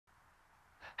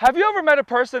Have you ever met a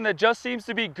person that just seems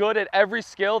to be good at every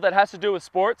skill that has to do with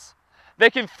sports?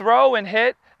 They can throw and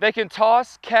hit, they can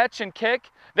toss, catch and kick,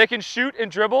 they can shoot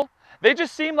and dribble. They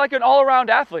just seem like an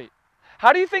all-around athlete.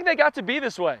 How do you think they got to be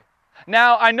this way?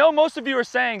 Now, I know most of you are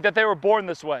saying that they were born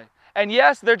this way. And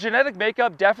yes, their genetic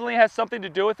makeup definitely has something to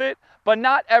do with it, but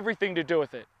not everything to do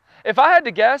with it. If I had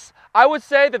to guess, I would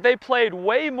say that they played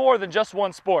way more than just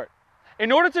one sport.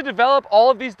 In order to develop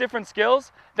all of these different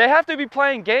skills, they have to be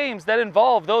playing games that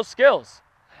involve those skills.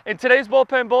 In today's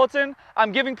Bullpen Bulletin,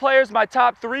 I'm giving players my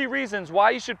top 3 reasons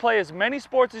why you should play as many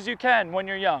sports as you can when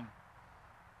you're young.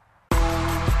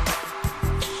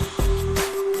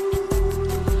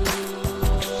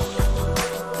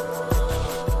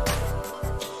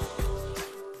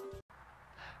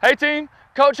 Hey team,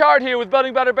 Coach Hart here with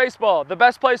Building Better Baseball, the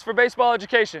best place for baseball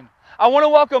education. I want to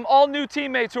welcome all new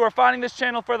teammates who are finding this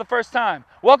channel for the first time.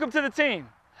 Welcome to the team.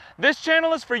 This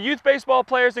channel is for youth baseball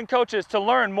players and coaches to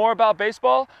learn more about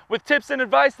baseball with tips and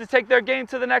advice to take their game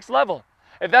to the next level.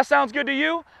 If that sounds good to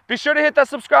you, be sure to hit that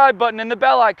subscribe button and the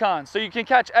bell icon so you can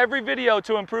catch every video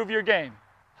to improve your game.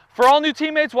 For all new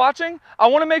teammates watching, I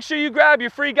want to make sure you grab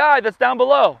your free guide that's down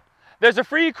below. There's a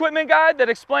free equipment guide that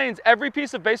explains every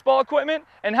piece of baseball equipment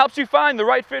and helps you find the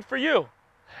right fit for you.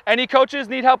 Any coaches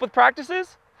need help with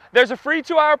practices? There's a free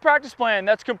 2-hour practice plan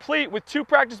that's complete with 2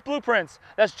 practice blueprints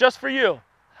that's just for you.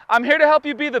 I'm here to help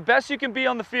you be the best you can be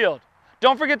on the field.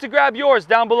 Don't forget to grab yours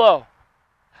down below.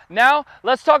 Now,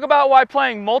 let's talk about why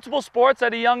playing multiple sports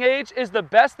at a young age is the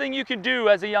best thing you can do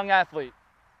as a young athlete.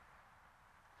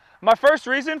 My first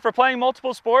reason for playing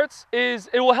multiple sports is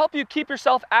it will help you keep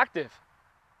yourself active.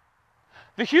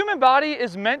 The human body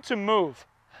is meant to move.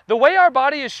 The way our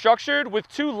body is structured with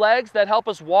 2 legs that help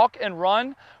us walk and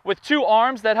run, with 2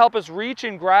 arms that help us reach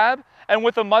and grab, and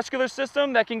with a muscular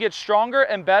system that can get stronger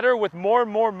and better with more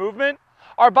and more movement,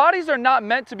 our bodies are not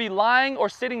meant to be lying or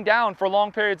sitting down for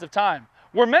long periods of time.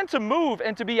 We're meant to move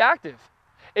and to be active.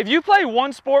 If you play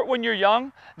one sport when you're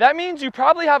young, that means you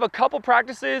probably have a couple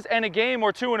practices and a game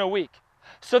or 2 in a week.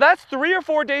 So that's 3 or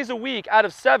 4 days a week out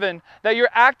of 7 that you're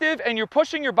active and you're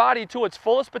pushing your body to its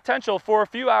fullest potential for a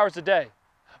few hours a day.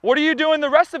 What are you doing the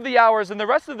rest of the hours and the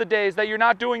rest of the days that you're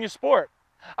not doing your sport?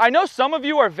 I know some of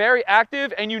you are very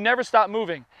active and you never stop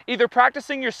moving, either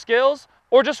practicing your skills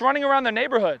or just running around the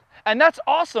neighborhood, and that's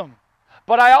awesome.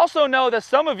 But I also know that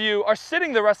some of you are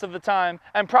sitting the rest of the time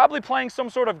and probably playing some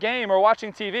sort of game or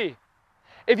watching TV.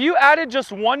 If you added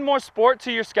just one more sport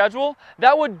to your schedule,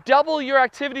 that would double your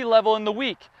activity level in the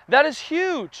week. That is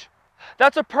huge.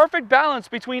 That's a perfect balance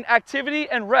between activity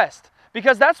and rest,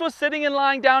 because that's what sitting and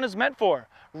lying down is meant for.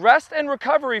 Rest and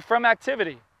recovery from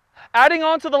activity. Adding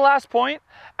on to the last point,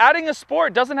 adding a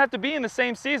sport doesn't have to be in the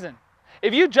same season.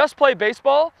 If you just play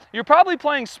baseball, you're probably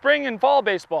playing spring and fall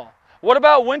baseball. What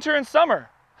about winter and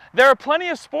summer? There are plenty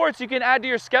of sports you can add to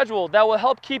your schedule that will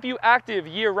help keep you active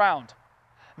year-round.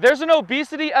 There's an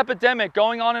obesity epidemic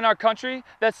going on in our country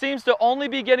that seems to only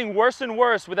be getting worse and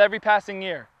worse with every passing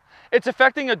year. It's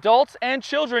affecting adults and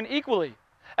children equally.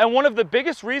 And one of the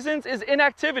biggest reasons is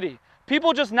inactivity.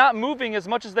 People just not moving as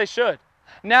much as they should.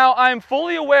 Now, I am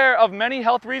fully aware of many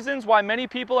health reasons why many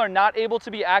people are not able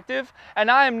to be active,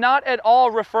 and I am not at all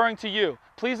referring to you.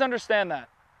 Please understand that.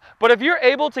 But if you're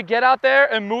able to get out there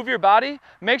and move your body,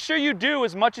 make sure you do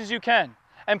as much as you can.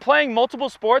 And playing multiple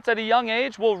sports at a young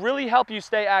age will really help you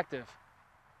stay active.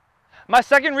 My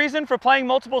second reason for playing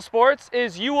multiple sports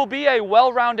is you will be a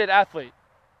well-rounded athlete.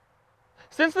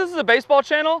 Since this is a baseball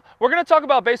channel, we're going to talk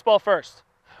about baseball first.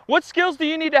 What skills do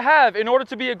you need to have in order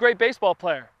to be a great baseball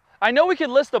player? I know we could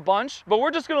list a bunch, but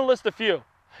we're just going to list a few.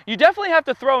 You definitely have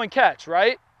to throw and catch,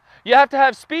 right? You have to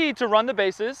have speed to run the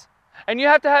bases, and you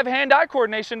have to have hand-eye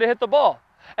coordination to hit the ball.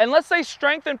 And let's say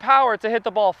strength and power to hit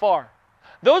the ball far.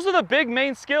 Those are the big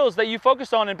main skills that you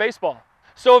focus on in baseball.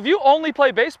 So if you only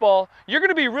play baseball, you're going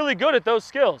to be really good at those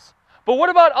skills. But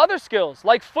what about other skills,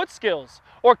 like foot skills,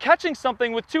 or catching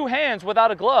something with 2 hands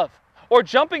without a glove, or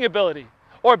jumping ability,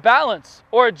 or balance,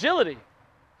 or agility?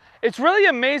 It's really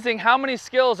amazing how many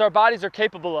skills our bodies are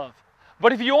capable of.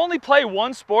 But if you only play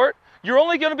one sport, you're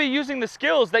only going to be using the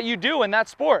skills that you do in that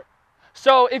sport.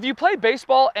 So if you play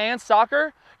baseball and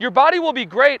soccer, your body will be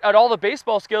great at all the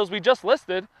baseball skills we just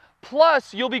listed,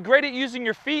 plus you'll be great at using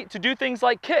your feet to do things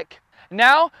like kick.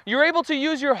 Now, you're able to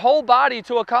use your whole body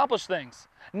to accomplish things,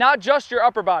 not just your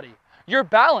upper body. You're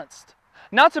balanced.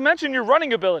 Not to mention your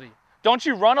running ability. Don't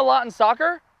you run a lot in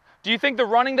soccer? Do you think the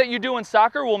running that you do in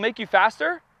soccer will make you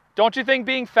faster? Don't you think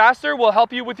being faster will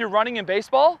help you with your running in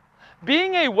baseball?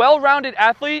 Being a well-rounded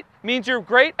athlete means you're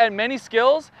great at many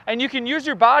skills and you can use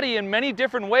your body in many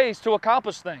different ways to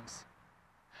accomplish things.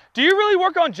 Do you really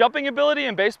work on jumping ability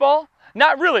in baseball?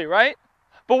 Not really, right?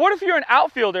 But what if you're an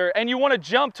outfielder and you want to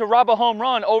jump to rob a home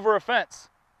run over a fence?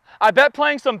 I bet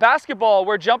playing some basketball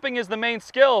where jumping is the main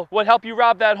skill would help you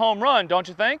rob that home run, don't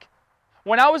you think?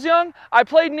 When I was young, I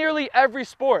played nearly every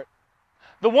sport.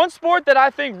 The one sport that I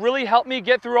think really helped me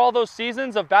get through all those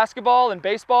seasons of basketball and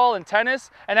baseball and tennis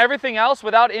and everything else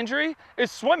without injury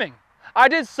is swimming. I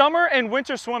did summer and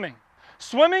winter swimming.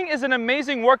 Swimming is an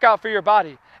amazing workout for your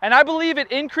body, and I believe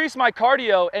it increased my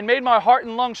cardio and made my heart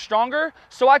and lungs stronger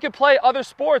so I could play other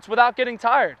sports without getting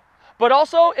tired. But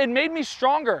also, it made me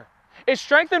stronger. It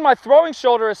strengthened my throwing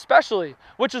shoulder especially,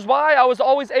 which is why I was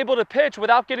always able to pitch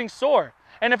without getting sore.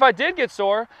 And if I did get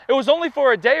sore, it was only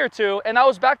for a day or two and I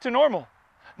was back to normal.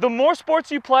 The more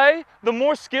sports you play, the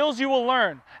more skills you will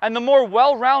learn, and the more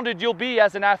well-rounded you'll be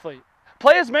as an athlete.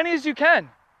 Play as many as you can.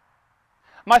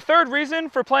 My third reason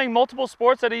for playing multiple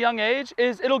sports at a young age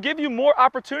is it'll give you more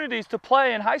opportunities to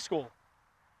play in high school.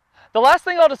 The last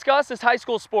thing I'll discuss is high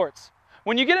school sports.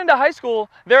 When you get into high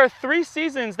school, there are 3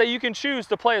 seasons that you can choose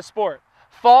to play a sport: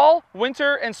 fall,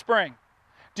 winter, and spring.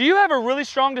 Do you have a really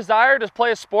strong desire to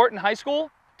play a sport in high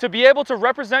school? To be able to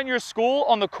represent your school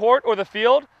on the court or the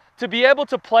field? To be able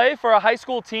to play for a high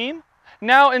school team?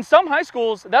 Now, in some high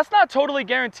schools, that's not totally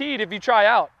guaranteed if you try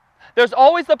out. There's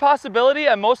always the possibility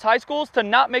at most high schools to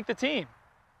not make the team.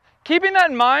 Keeping that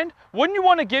in mind, wouldn't you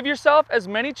want to give yourself as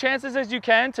many chances as you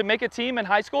can to make a team in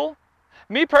high school?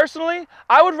 Me personally,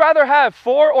 I would rather have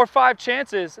 4 or 5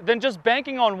 chances than just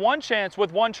banking on 1 chance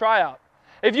with 1 tryout.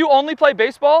 If you only play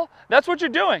baseball, that's what you're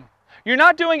doing. You're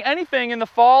not doing anything in the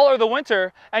fall or the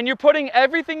winter, and you're putting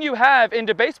everything you have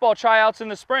into baseball tryouts in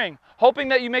the spring, hoping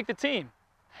that you make the team.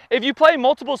 If you play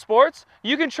multiple sports,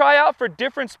 you can try out for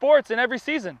different sports in every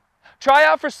season. Try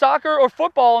out for soccer or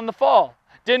football in the fall.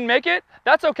 Didn't make it?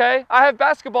 That's okay. I have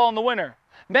basketball in the winter.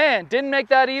 Man, didn't make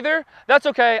that either? That's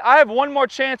okay. I have 1 more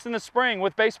chance in the spring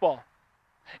with baseball.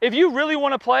 If you really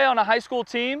want to play on a high school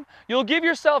team, you'll give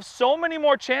yourself so many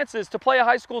more chances to play a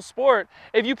high school sport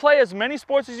if you play as many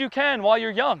sports as you can while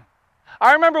you're young.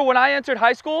 I remember when I entered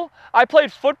high school, I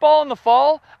played football in the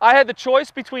fall, I had the choice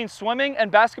between swimming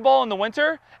and basketball in the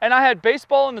winter, and I had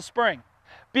baseball in the spring.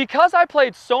 Because I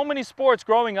played so many sports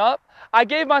growing up, I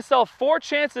gave myself 4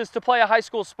 chances to play a high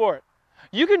school sport.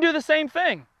 You can do the same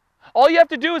thing. All you have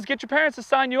to do is get your parents to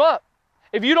sign you up.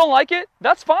 If you don't like it,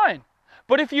 that's fine.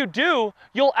 But if you do,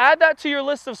 you'll add that to your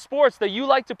list of sports that you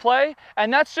like to play,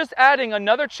 and that's just adding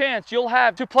another chance you'll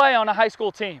have to play on a high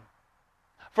school team.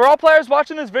 For all players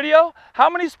watching this video, how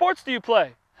many sports do you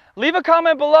play? Leave a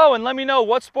comment below and let me know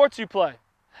what sports you play.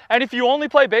 And if you only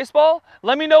play baseball,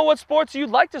 let me know what sports you'd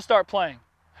like to start playing.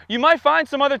 You might find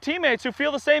some other teammates who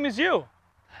feel the same as you.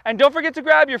 And don't forget to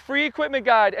grab your free equipment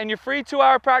guide and your free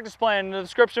 2-hour practice plan in the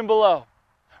description below.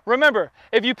 Remember,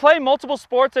 if you play multiple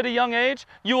sports at a young age,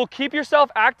 you will keep yourself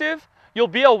active, you'll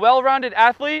be a well-rounded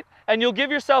athlete, and you'll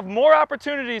give yourself more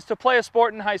opportunities to play a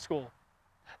sport in high school.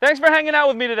 Thanks for hanging out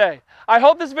with me today. I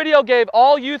hope this video gave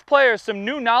all youth players some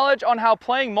new knowledge on how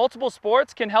playing multiple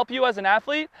sports can help you as an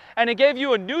athlete, and it gave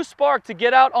you a new spark to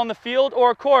get out on the field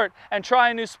or court and try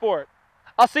a new sport.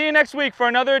 I'll see you next week for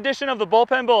another edition of the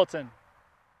Bullpen Bulletin.